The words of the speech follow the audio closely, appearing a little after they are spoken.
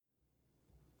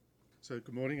So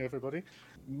good morning, everybody.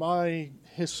 My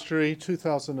history,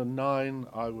 2009,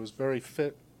 I was very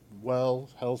fit, well,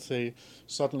 healthy,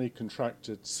 suddenly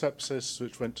contracted sepsis,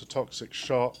 which went to toxic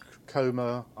shock,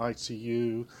 coma,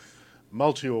 ICU,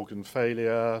 multi-organ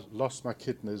failure, lost my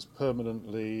kidneys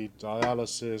permanently,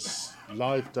 dialysis,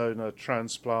 live donor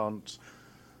transplant,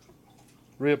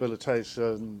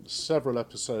 rehabilitation, several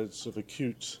episodes of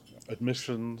acute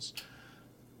admissions.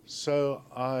 So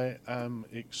I am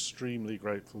extremely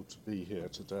grateful to be here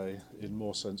today in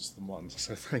more sense than one.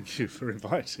 So thank you for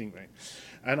inviting me.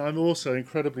 And I'm also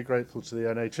incredibly grateful to the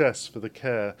NHS for the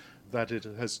care that it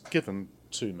has given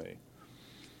to me.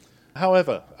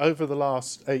 However, over the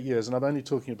last 8 years, and I'm only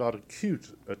talking about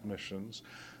acute admissions,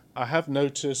 I have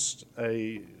noticed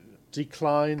a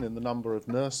decline in the number of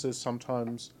nurses,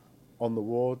 sometimes on the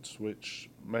wards, which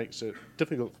makes it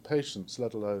difficult for patients,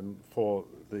 let alone for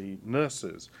the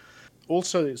nurses.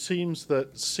 Also, it seems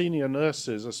that senior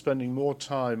nurses are spending more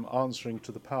time answering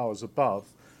to the powers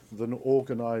above than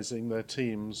organising their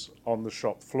teams on the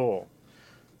shop floor.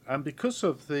 And because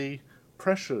of the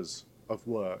pressures of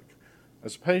work,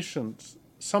 as a patient,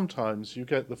 sometimes you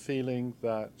get the feeling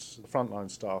that the frontline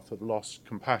staff have lost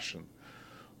compassion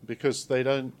because they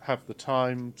don't have the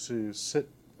time to sit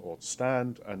or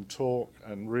stand and talk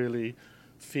and really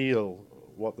feel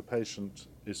what the patient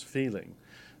is feeling.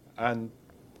 And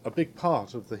a big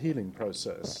part of the healing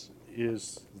process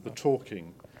is the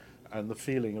talking and the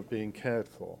feeling of being cared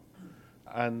for.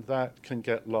 And that can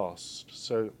get lost.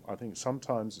 So I think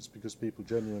sometimes it's because people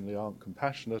genuinely aren't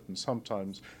compassionate, and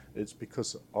sometimes it's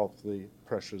because of the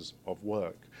pressures of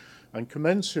work. And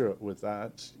commensurate with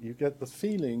that, you get the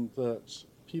feeling that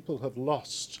people have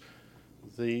lost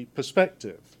the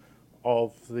perspective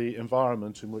of the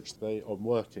environment in which they are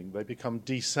working. They become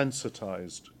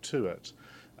desensitized to it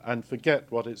and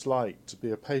forget what it's like to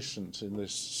be a patient in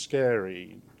this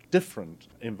scary, different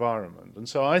environment. And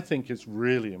so I think it's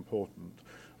really important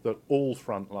that all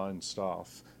frontline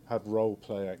staff have role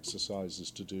play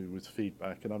exercises to do with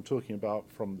feedback. And I'm talking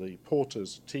about from the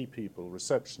porters, tea people,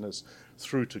 receptionists,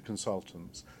 through to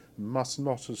consultants. You must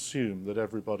not assume that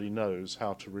everybody knows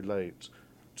how to relate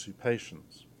to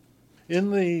patients. In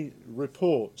the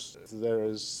report, there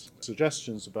is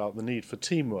suggestions about the need for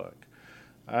teamwork.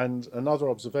 And another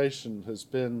observation has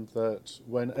been that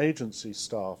when agency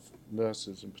staff,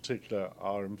 nurses in particular,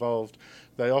 are involved,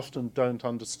 they often don't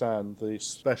understand the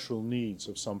special needs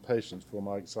of some patients. For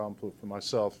my example, for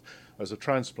myself as a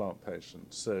transplant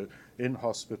patient, so in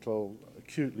hospital,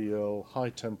 acutely ill, high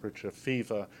temperature,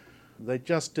 fever, they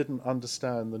just didn't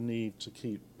understand the need to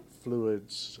keep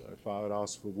fluids. If I would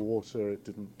ask for water, it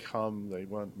didn't come. They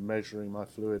weren't measuring my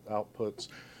fluid outputs,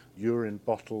 urine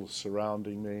bottles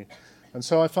surrounding me. And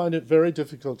so I find it very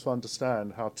difficult to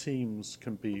understand how teams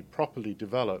can be properly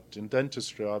developed. In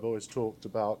dentistry, I've always talked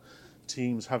about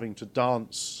teams having to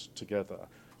dance together.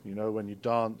 You know, when you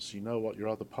dance, you know what your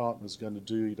other partner's going to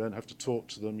do. You don't have to talk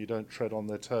to them. You don't tread on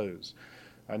their toes.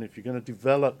 And if you're going to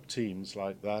develop teams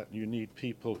like that, you need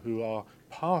people who are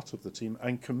part of the team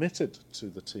and committed to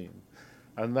the team.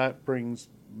 And that brings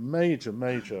major,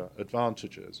 major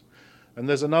advantages. And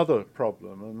there's another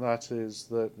problem, and that is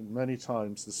that many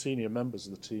times the senior members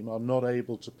of the team are not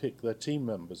able to pick their team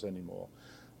members anymore.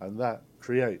 And that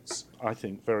creates, I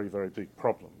think, very, very big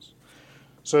problems.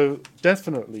 So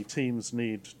definitely teams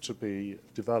need to be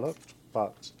developed,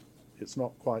 but it's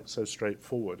not quite so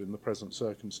straightforward in the present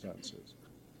circumstances.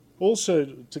 Also,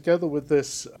 together with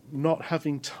this not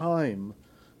having time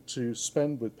to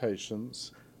spend with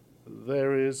patients,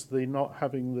 there is the not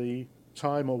having the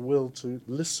time or will to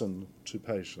listen to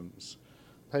patients.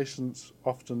 Patients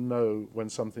often know when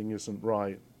something isn't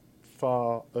right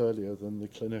far earlier than the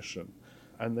clinician,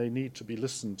 and they need to be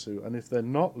listened to. And if they're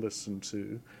not listened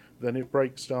to, then it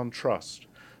breaks down trust.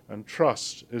 And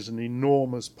trust is an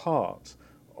enormous part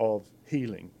of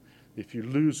healing. If you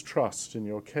lose trust in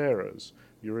your carers,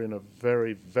 you're in a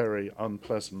very, very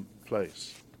unpleasant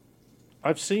place.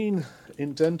 I've seen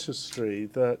in dentistry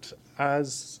that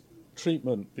as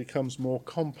treatment becomes more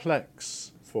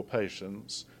complex for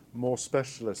patients, more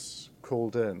specialists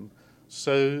called in,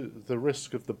 so the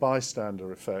risk of the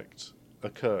bystander effect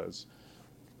occurs.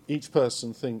 Each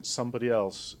person thinks somebody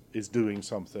else is doing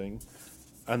something,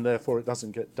 and therefore it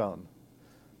doesn't get done.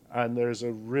 And there is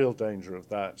a real danger of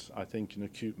that, I think, in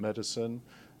acute medicine.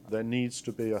 There needs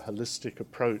to be a holistic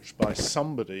approach by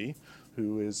somebody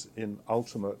who is in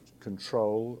ultimate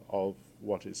control of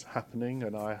what is happening,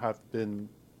 and I have been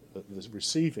at the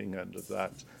receiving end of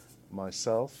that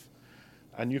myself.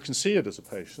 And you can see it as a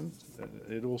patient.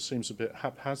 It all seems a bit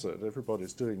haphazard.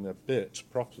 Everybody's doing their bit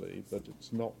properly, but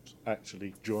it's not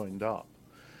actually joined up.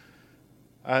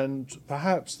 And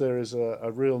perhaps there is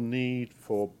a real need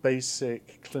for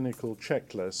basic clinical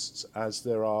checklists, as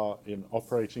there are in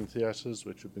operating theatres,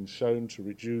 which have been shown to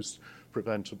reduce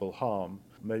preventable harm.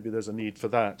 Maybe there's a need for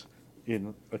that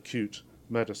in acute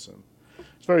medicine.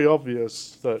 It's very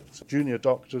obvious that junior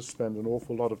doctors spend an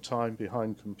awful lot of time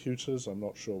behind computers. I'm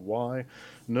not sure why.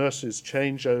 Nurses'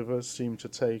 changeovers seem to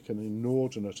take an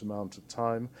inordinate amount of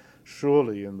time.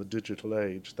 Surely in the digital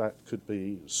age that could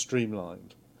be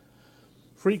streamlined.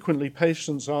 Frequently,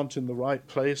 patients aren't in the right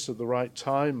place at the right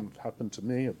time. It happened to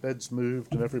me. A bed's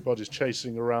moved and everybody's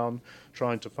chasing around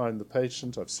trying to find the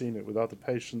patient. I've seen it with other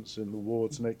patients in the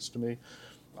wards next to me.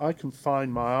 I can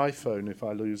find my iPhone if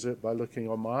I lose it by looking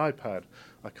on my iPad.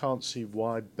 I can't see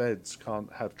why beds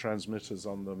can't have transmitters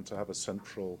on them to have a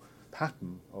central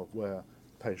pattern of where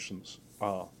patients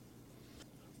are.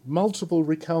 Multiple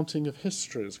recounting of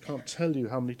histories. Can't tell you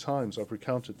how many times I've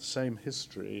recounted the same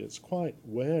history. It's quite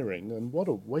wearing, and what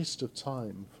a waste of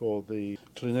time for the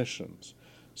clinicians.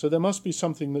 So there must be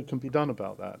something that can be done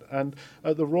about that. And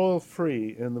at the Royal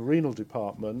Free in the renal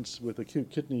department with acute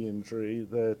kidney injury,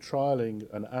 they're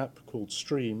trialling an app called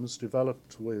Streams,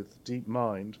 developed with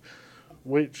DeepMind,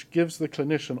 which gives the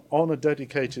clinician on a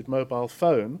dedicated mobile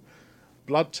phone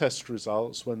blood test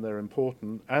results when they're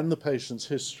important and the patient's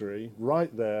history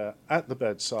right there at the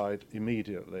bedside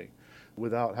immediately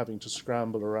without having to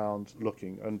scramble around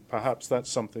looking. And perhaps that's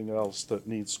something else that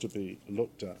needs to be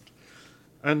looked at.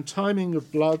 And timing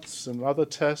of bloods and other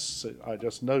tests, I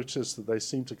just noticed that they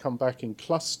seem to come back in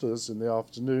clusters in the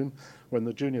afternoon when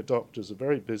the junior doctors are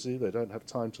very busy. They don't have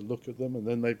time to look at them, and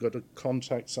then they've got to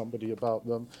contact somebody about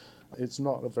them. It's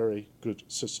not a very good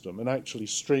system, and actually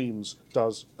Streams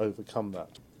does overcome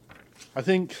that. I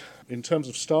think in terms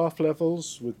of staff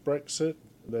levels with Brexit,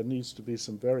 there needs to be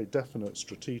some very definite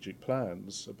strategic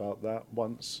plans about that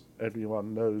once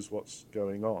everyone knows what's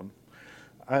going on.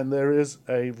 And there is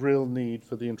a real need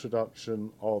for the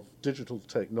introduction of digital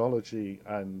technology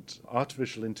and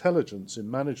artificial intelligence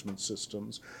in management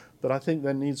systems, but I think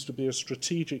there needs to be a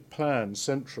strategic plan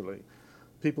centrally.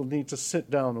 People need to sit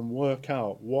down and work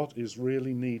out what is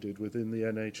really needed within the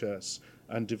NHS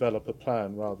and develop a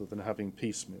plan rather than having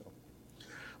piecemeal.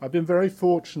 I've been very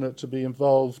fortunate to be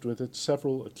involved with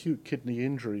several acute kidney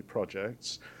injury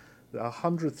projects. There are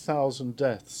 100,000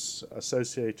 deaths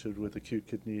associated with acute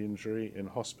kidney injury in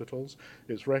hospitals.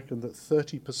 It's reckoned that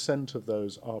 30% of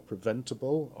those are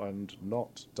preventable and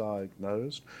not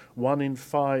diagnosed. 1 in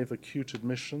 5 acute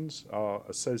admissions are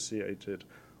associated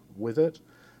with it.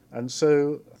 And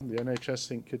so the NHS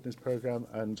Think Kidneys programme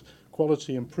and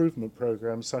quality improvement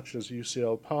programmes such as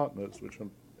UCL Partners, which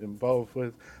I'm involved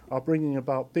with, are bringing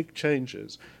about big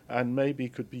changes and maybe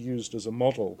could be used as a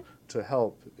model to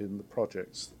help in the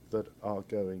projects that are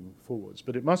going forwards.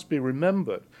 But it must be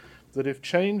remembered that if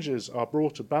changes are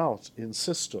brought about in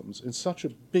systems in such a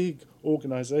big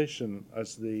organisation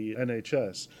as the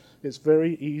NHS, it's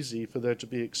very easy for there to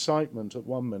be excitement at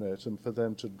 1 minute and for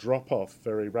them to drop off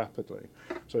very rapidly.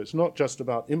 So it's not just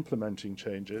about implementing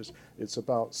changes, it's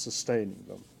about sustaining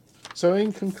them. So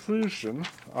in conclusion,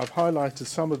 I've highlighted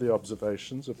some of the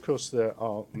observations. Of course, there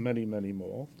are many, many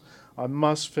more. I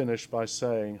must finish by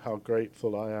saying how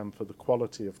grateful I am for the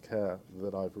quality of care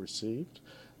that I've received.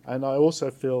 And I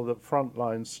also feel that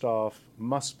frontline staff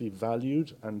must be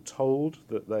valued and told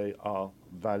that they are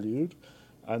valued,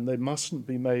 and they mustn't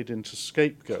be made into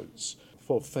scapegoats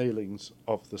for failings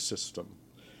of the system.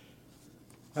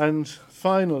 And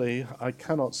finally, I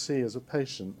cannot see as a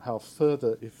patient how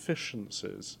further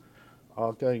efficiencies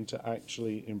are going to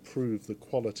actually improve the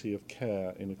quality of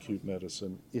care in acute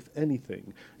medicine. If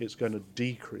anything, it's going to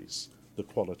decrease the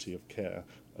quality of care.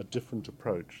 A different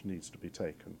approach needs to be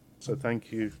taken. So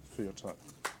thank you for your time.